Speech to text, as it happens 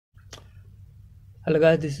Hello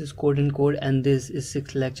guys, this is CodeNCode and this is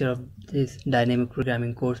 6th lecture of this dynamic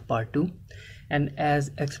programming course part 2. And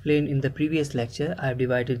as explained in the previous lecture, I have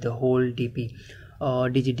divided the whole digit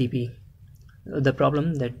DP, the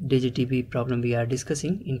problem, that digit DP problem we are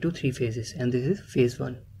discussing, into 3 phases, and this is phase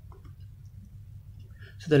 1.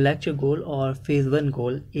 So the lecture goal or phase 1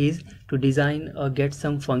 goal is to design a get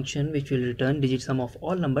sum function which will return digit sum of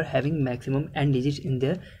all number having maximum n digits in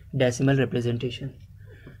their decimal representation.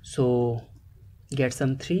 So get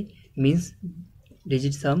sum 3 means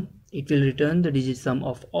digit sum, it will return the digit sum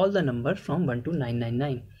of all the numbers from 1 to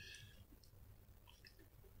 999.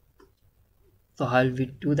 So how will we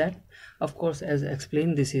do that? Of course, as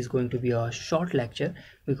explained, this is going to be a short lecture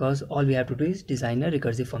because all we have to do is design a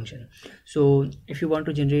recursive function. So if you want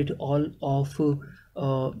to generate all of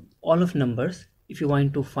numbers, if you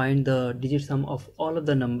want to find the digit sum of all of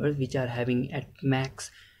the numbers which are having at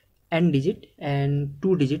max n digit and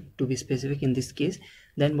 2 digit to be specific in this case,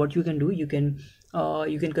 then what you can do, you can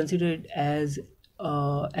consider it as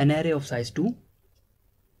an array of size 2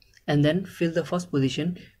 and then fill the first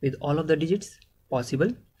position with all of the digits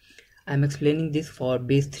possible. I'm explaining this for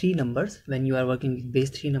base 3 numbers. When you are working with base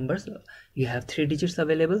 3 numbers, you have 3 digits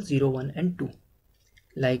available, 0, 1 and 2.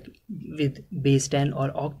 Like with base 10 or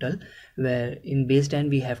octal, where in base 10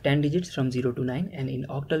 we have 10 digits from 0 to 9, and in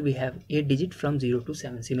octal we have 8 digits from 0 to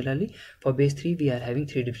 7. Similarly, for base 3 we are having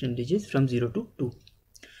 3 different digits from 0 to 2.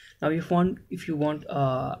 Now if you want,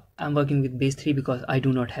 I'm working with base 3 because I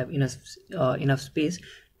do not have enough space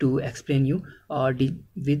to explain you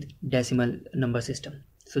with decimal number system.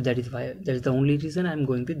 So that is the only reason I'm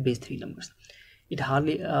going with base 3 numbers. It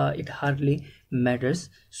hardly matters,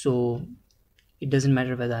 so it doesn't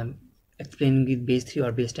matter whether I'm explaining with base 3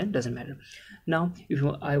 or base 10, doesn't matter. Now if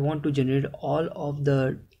I want to generate if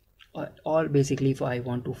I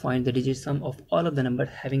want to find the digit sum of all of the numbers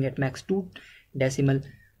having at max 2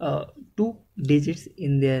 digits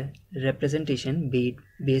in their representation, be it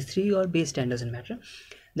base 3 or base 10, doesn't matter,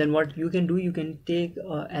 then what you can do, you can take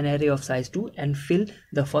an array of size 2 and fill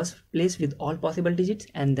the first place with all possible digits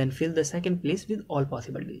and then fill the second place with all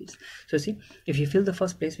possible digits. So see, if you fill the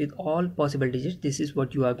first place with all possible digits, this is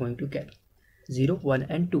what you are going to get, 0, 1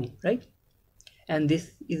 and 2, right? And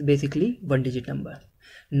this is basically 1 digit number.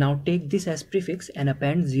 Now take this as prefix and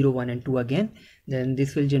append 0, 1 and 2 again, then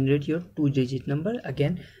this will generate your 2 digit number.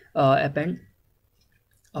 Again append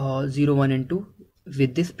 0, 1 and 2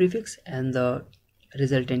 with this prefix and the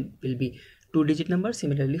resultant will be 2 digit number.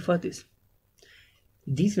 Similarly for this,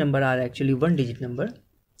 these numbers are actually 1 digit number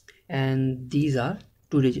and these are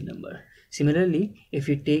 2 digit number. Similarly, if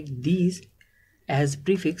you take these as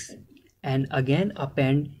prefix and again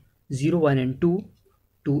append 0, 1 and 2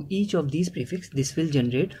 to each of these prefix, this will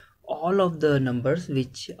generate all of the numbers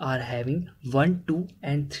which are having 1, 2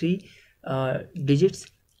 and 3 digits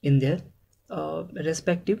in their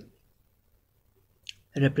respective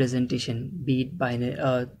representation, be it binary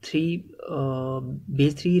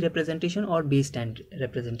base 3 representation or base 10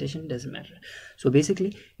 representation, doesn't matter. So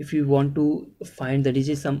basically, if you want to find the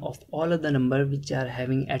digit sum of all of the number which are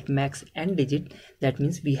having at max n digit, that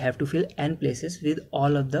means we have to fill n places with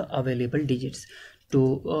all of the available digits.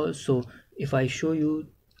 So if I show you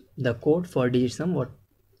the code for digit sum, what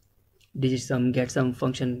digit sum get sum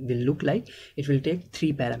function will look like, it will take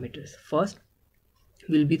 3 parameters. First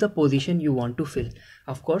will be the position you want to fill.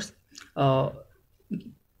 Of course,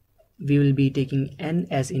 we will be taking n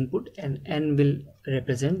as input and n will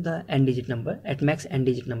represent the n digit number, at max n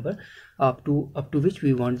digit number, up to which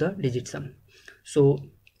we want the digit sum. So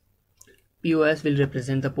POS will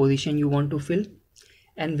represent the position you want to fill,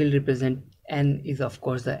 n will represent, n is of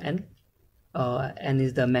course the n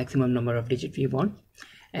is the maximum number of digits we want,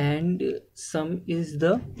 and sum is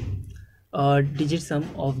the digit sum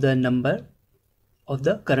of the number of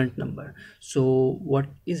the current number. So what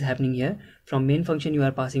is happening here, from main function you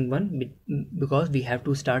are passing 1 because we have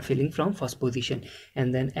to start filling from first position,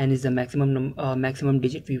 and then n is the maximum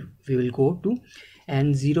digit we will go to,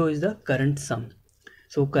 and 0 is the current sum,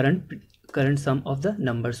 so current sum of the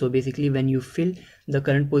number. So basically, when you fill the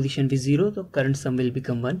current position with 0, the current sum will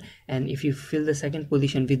become 1, and if you fill the second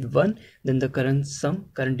position with 1, then the current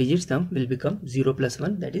digit sum will become 0 plus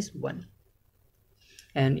 1, that is 1.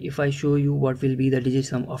 And if I show you what will be the digit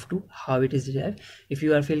sum of 2, how it is derived, if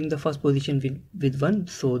you are filling the first position with 1,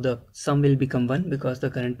 so the sum will become 1 because the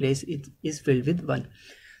current place is filled with 1.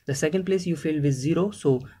 The second place you fill with 0,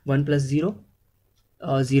 so 1 plus 0,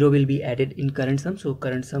 0 will be added in current sum, so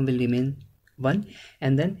current sum will remain 1,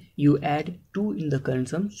 and then you add 2 in the current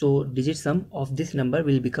sum, so digit sum of this number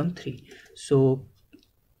will become 3. So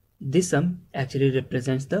this sum actually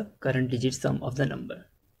represents the current digit sum of the number.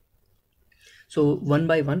 So one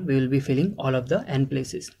by one we will be filling all of the n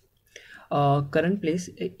places. Current place,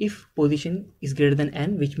 if position is greater than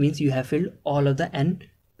n, which means you have filled all of the n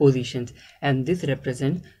positions, and this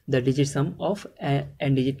represents the digit sum of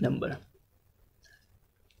n digit number.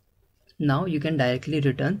 Now you can directly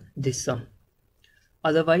return this sum.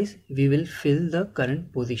 Otherwise we will fill the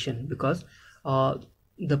current position, because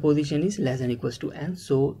the position is less than equals to n,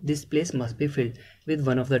 so this place must be filled with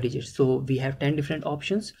one of the digits. So we have 10 different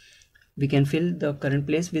options. We can fill the current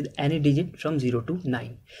place with any digit from 0 to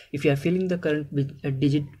 9. If you are filling the current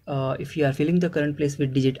if you are filling the current place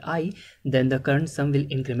with digit I, then the current sum will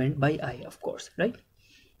increment by I, of course, right?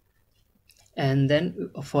 And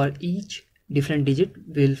then for each different digit,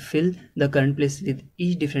 we'll fill the current place with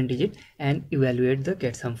each different digit and evaluate the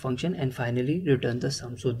get sum function and finally return the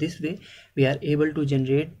sum. So this way we are able to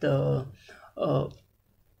generate the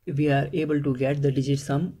we are able to get the digit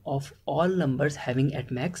sum of all numbers having at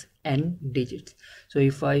max n digits. So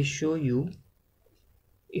if I show you,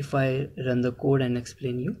 if I run the code and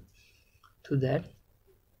explain you to that,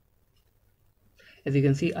 as you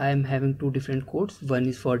can see, I am having two different codes. One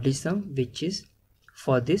is for digit sum, which is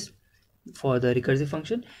for this, for the recursive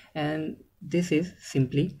function, and this is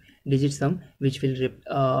simply digit sum, which will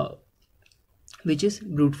which is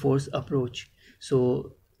brute force approach.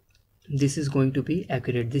 So this is going to be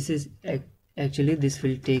accurate. This is actually, this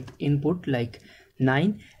will take input like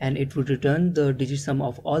 9 and it would return the digit sum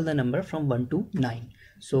of all the number from 1 to 9.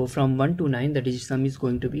 So from 1 to 9 the digit sum is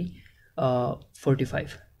going to be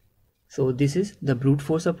 45. So this is the brute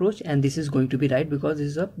force approach, and this is going to be right because this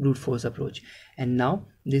is a brute force approach. And now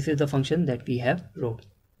this is the function that we have wrote.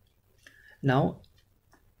 Now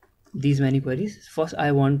these many queries. First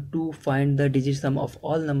I want to find the digit sum of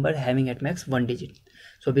all number having at max 1 digit.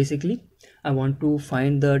 So basically I want to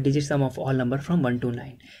find the digit sum of all number from 1 to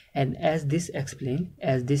 9, and as this explained,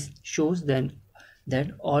 as this shows, then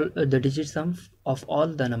that all the digit sum of all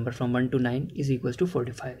the number from 1 to 9 is equals to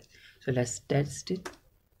 45. So let's test it.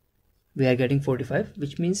 We are getting 45,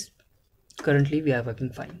 which means currently we are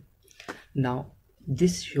working fine. Now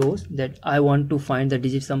this shows that I want to find the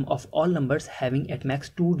digit sum of all numbers having at max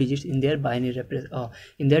 2 digits in their binary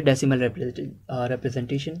in their decimal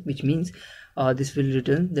representation, which means this will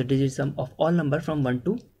return the digit sum of all number from 1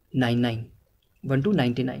 to 99,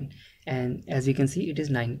 and as you can see it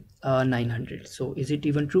is 900. So is it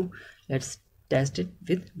even true? Let's test it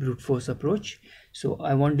with brute force approach. So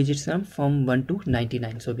I want digit sum from 1 to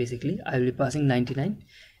 99. So basically I will be passing 99,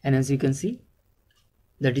 and as you can see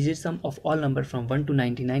the digit sum of all number from 1 to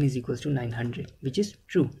 99 is equals to 900, which is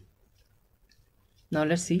true. Now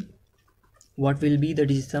let's see what will be the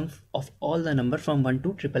digit sum of all the number from 1 to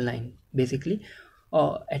 999. Basically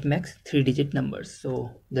at max 3 digit numbers.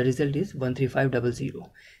 So the result is 13500.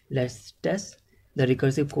 Let's test the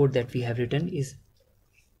recursive code that we have written is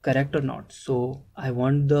correct or not. So I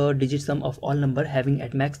want the digit sum of all number having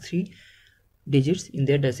at max 3 digits in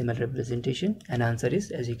their decimal representation, and answer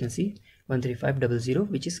is, as you can see,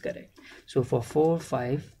 13500, which is correct. So for 4,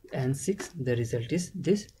 5 and 6 the result is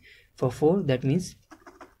this. For 4 that means,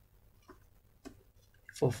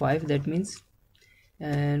 for 5 that means,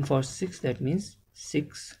 and for 6 that means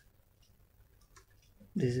 6.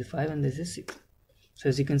 This is 5 and this is 6. So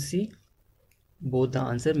as you can see both the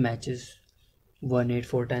answer matches.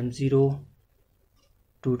 184 times 0,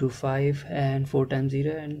 225 and 4 times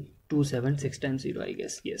 0, and 276 times 0, I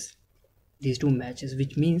guess. Yes, these two matches,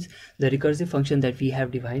 which means the recursive function that we have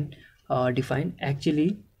defined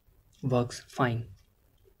actually works fine.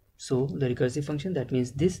 So the recursive function, that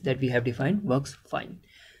means this that we have defined, works fine.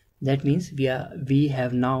 That means we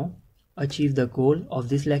have now achieved the goal of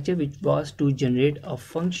this lecture, which was to generate a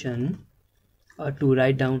function to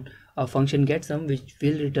write down a function getsum, which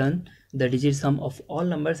will return the digit sum of all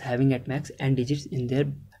numbers having at max n digits in their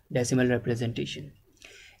decimal representation.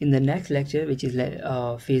 In the next lecture, which is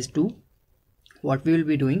phase 2, what we will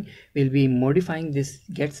be doing, we'll be modifying this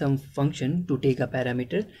getsum function to take a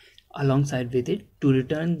parameter alongside with it to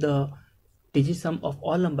return the digit sum of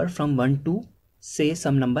all number from 1 to say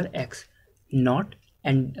some number x, not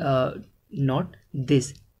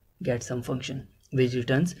this getsum function, which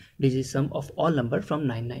returns digit sum of all number from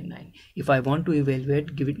 999. If I want to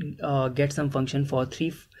evaluate getsum function for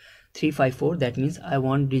 354, that means I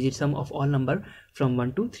want digit sum of all number from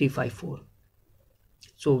 1 to 354.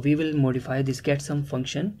 So we will modify this getsum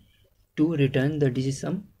function to return the digit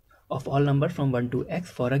sum of all number from 1 to x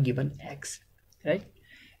for a given x, right?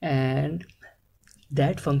 And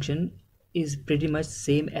that function is pretty much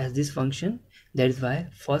same as this function. That is why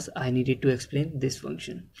first I needed to explain this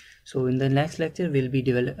function. So in the next lecture we'll be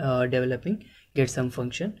developing getsum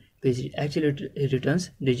function, which actually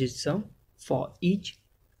returns digit sum for each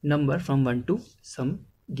number from 1 to some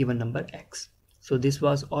given number x. So this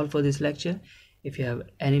was all for this lecture. If you have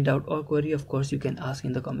any doubt or query, of course you can ask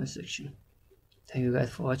in the comment section. Thank you guys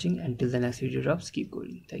for watching. Until the next video drops, keep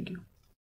coding. Thank you.